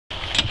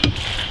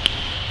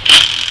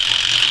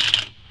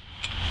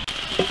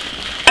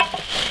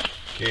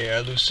Okay,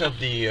 I loose up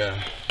the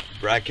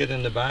bracket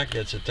in the back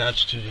that's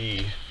attached to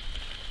the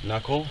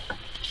knuckle,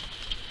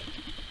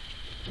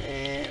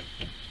 and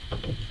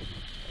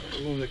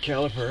remove the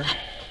caliper.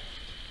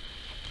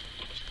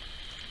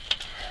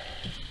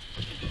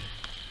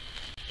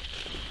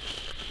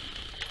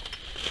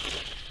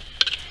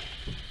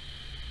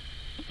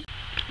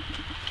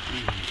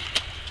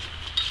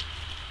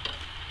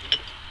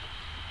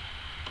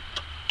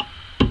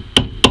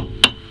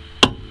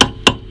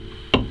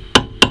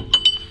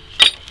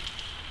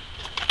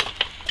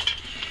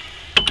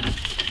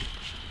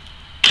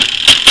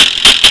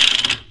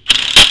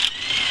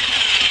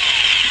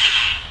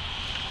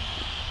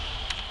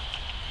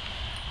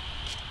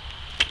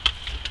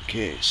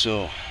 Okay,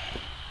 so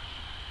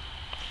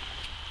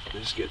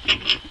just get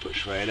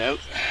push right out.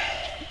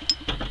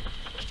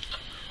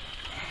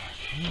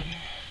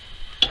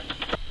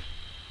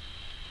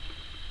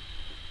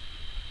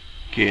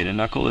 Okay, the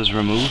knuckle is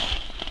removed.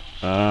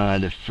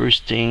 The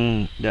first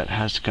thing that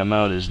has to come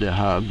out is the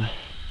hub,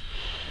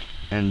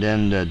 and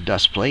then the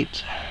dust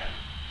plate,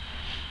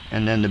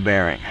 and then the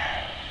bearing.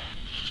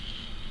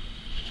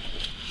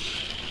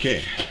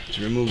 Okay,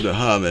 to remove the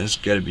hub, it's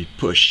got to be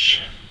pushed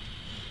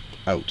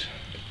out.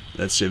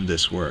 Let's see if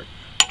this works.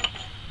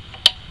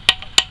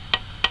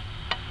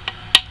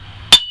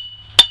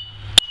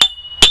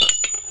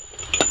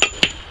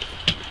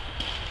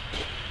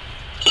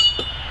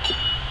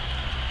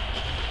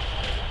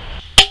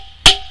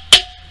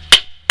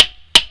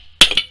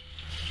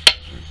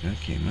 That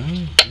came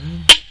out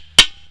good.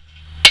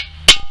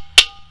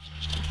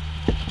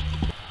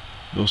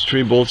 Those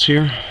 3 bolts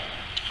here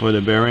for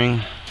the bearing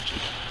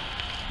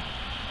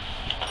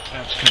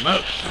have to come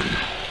out.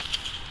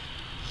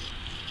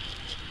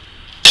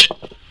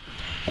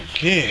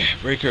 Okay,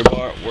 breaker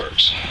bar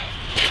works.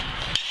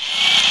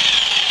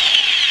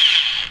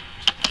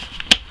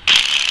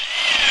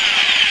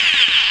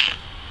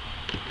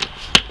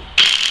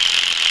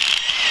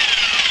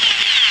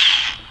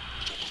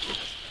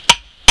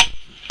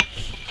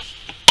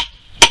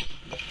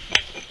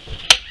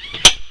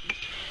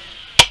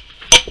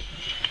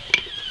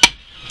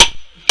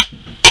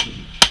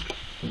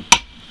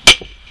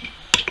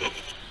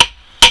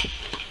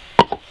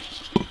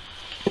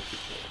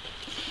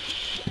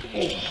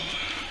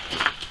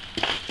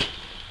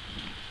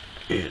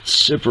 It's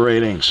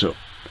separating, so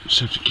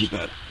just have to keep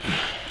at it.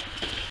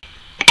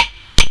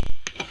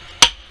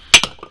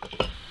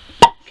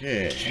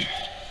 Okay.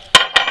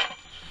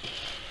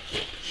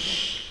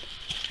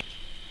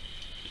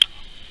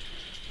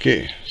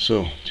 Okay,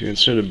 so to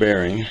insert a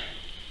bearing,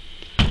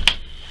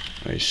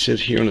 I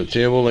sit here on the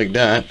table like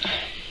that,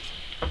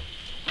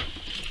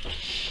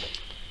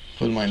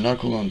 put my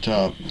knuckle on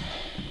top,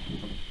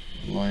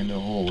 line the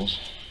holes,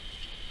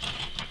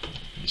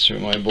 insert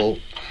my bolt.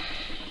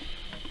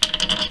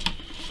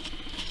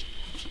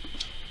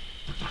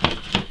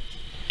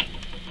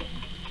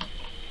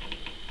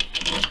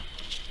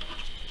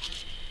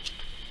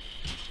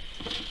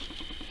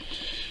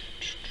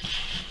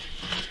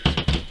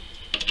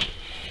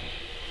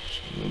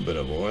 A little bit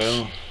of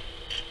oil.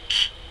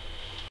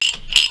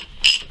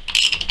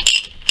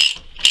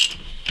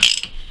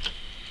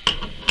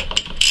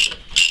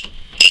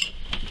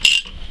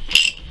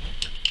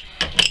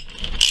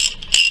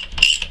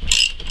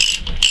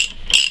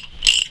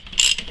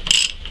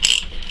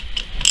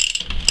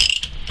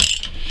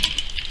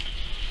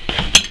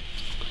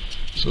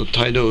 So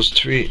tie those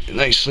 3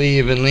 nicely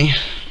evenly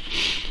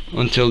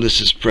until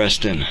this is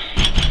pressed in.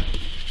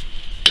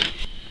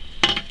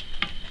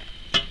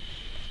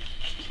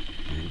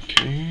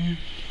 Okay.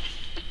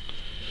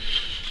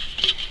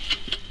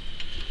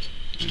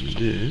 And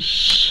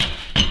this.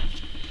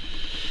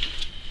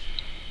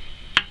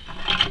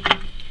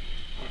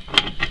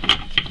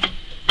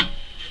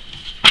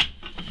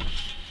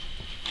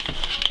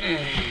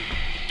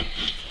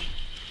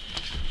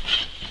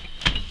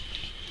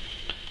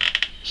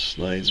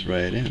 Slides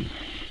right in.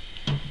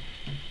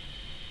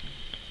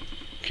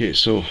 Okay,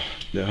 so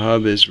the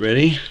hub is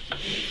ready.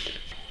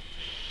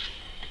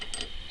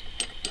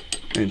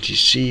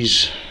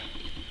 Anti-seize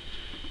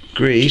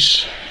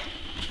grease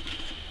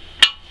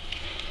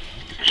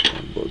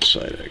on both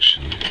sides,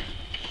 actually.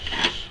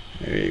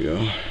 There you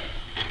go.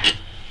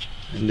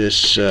 And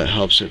this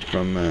helps it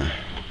from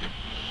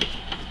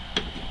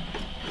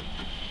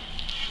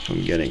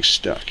getting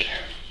stuck.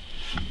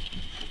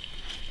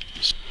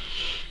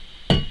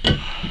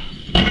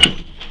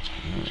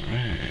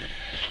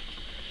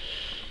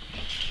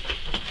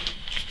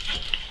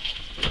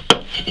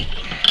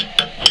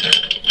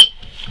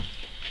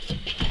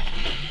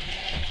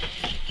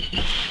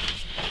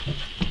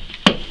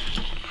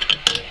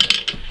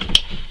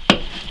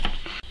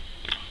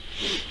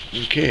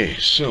 Okay,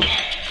 so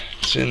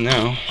it's in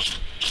now.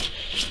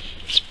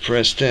 It's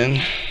pressed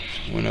in,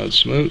 went out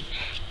smooth,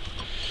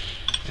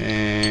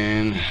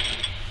 and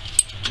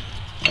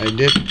I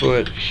did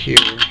put here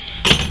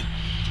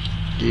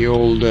the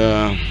old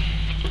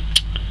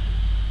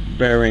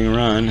bearing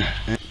run.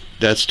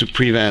 That's to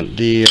prevent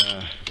the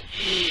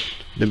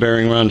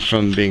bearing run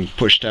from being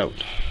pushed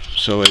out.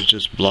 so it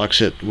just blocks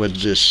it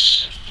with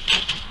this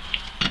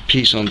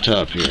piece on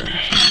top here.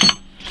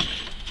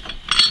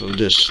 So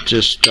this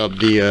just stop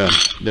the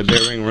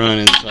bearing run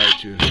inside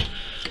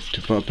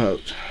to pop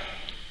out.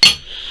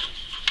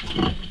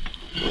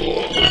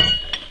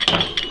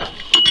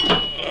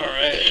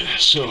 Alright,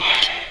 so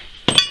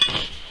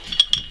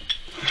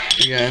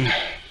again,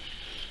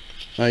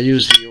 I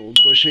use the old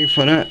bushing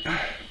for that.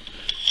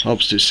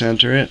 Helps to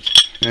center it,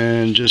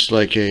 and just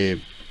like I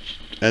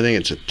think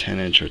it's a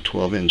 10-inch or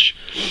 12-inch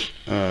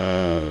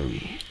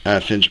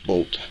half-inch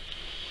bolt.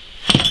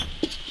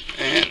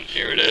 And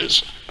here it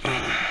is.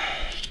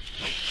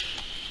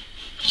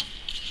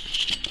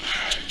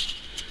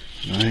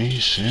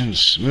 Nice and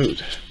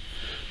smooth.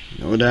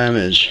 No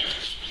damage.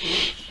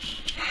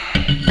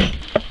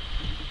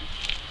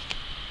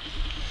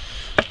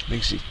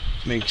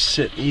 Makes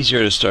it easier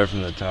to start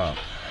from the top.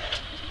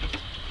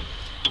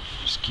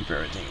 Just keep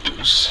everything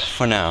loose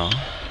for now.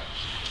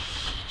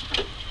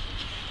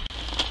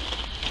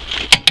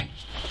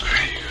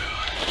 There you go.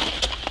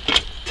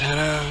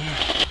 Ta-da!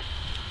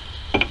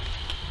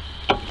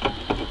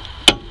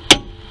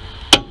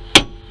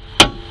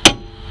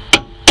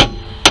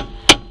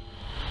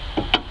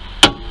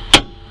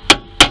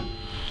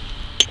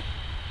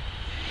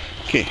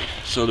 Okay,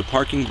 so the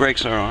parking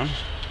brakes are on.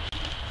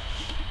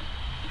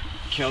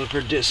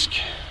 Caliper disc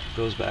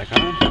goes back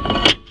on.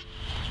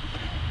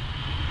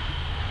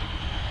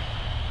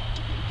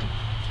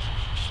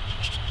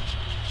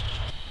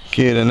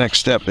 Okay, the next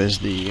step is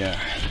the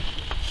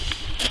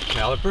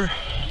caliper.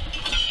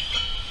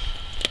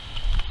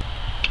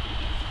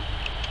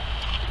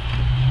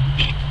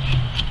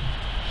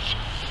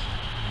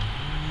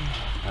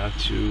 I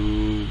have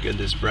to get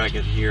this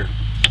bracket here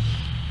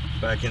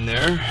back in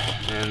there,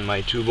 and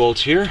my 2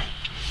 bolts here,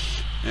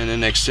 and the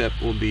next step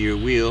will be your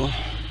wheel,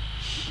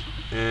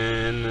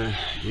 and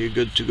you're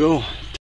good to go.